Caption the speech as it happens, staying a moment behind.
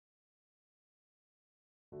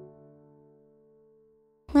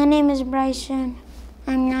My name is Bryson.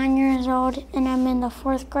 I'm 9 years old and I'm in the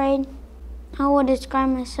 4th grade. I would describe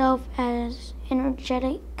myself as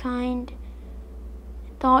energetic, kind,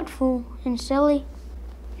 thoughtful, and silly.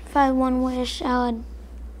 If I had one wish,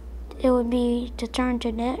 it would be to turn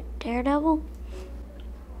to Daredevil.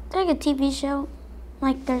 It's like a TV show,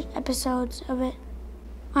 like there's episodes of it.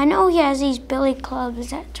 I know he has these billy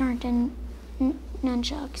clubs that turn to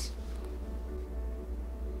nunchucks.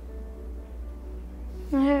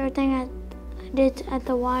 My favorite thing I did at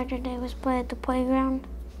the Y today was play at the playground,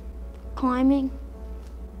 climbing.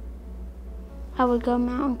 I would go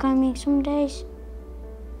mountain climbing some days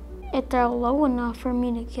if they're low enough for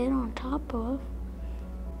me to get on top of.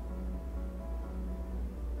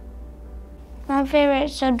 My favorite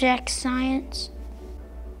subject's science,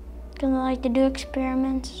 because I like to do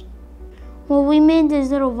experiments. Well, we made this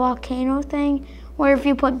little volcano thing where if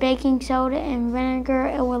you put baking soda and vinegar,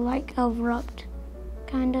 it would like erupt,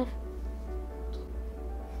 kind of.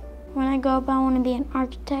 When I grow up, I want to be an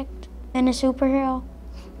architect and a superhero.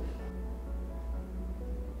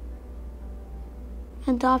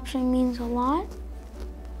 Adoption means a lot.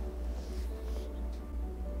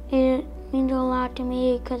 It means a lot to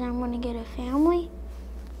me because I'm going to get a family.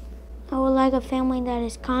 I would like a family that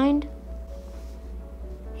is kind,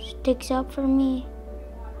 sticks up for me,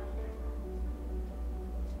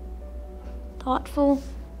 thoughtful,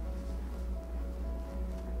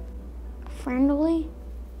 friendly,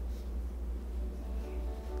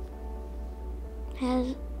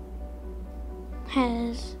 has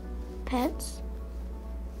pets,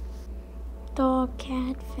 dog,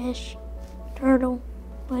 cat, fish, turtle,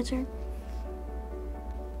 lizard,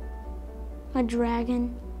 a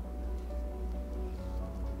dragon.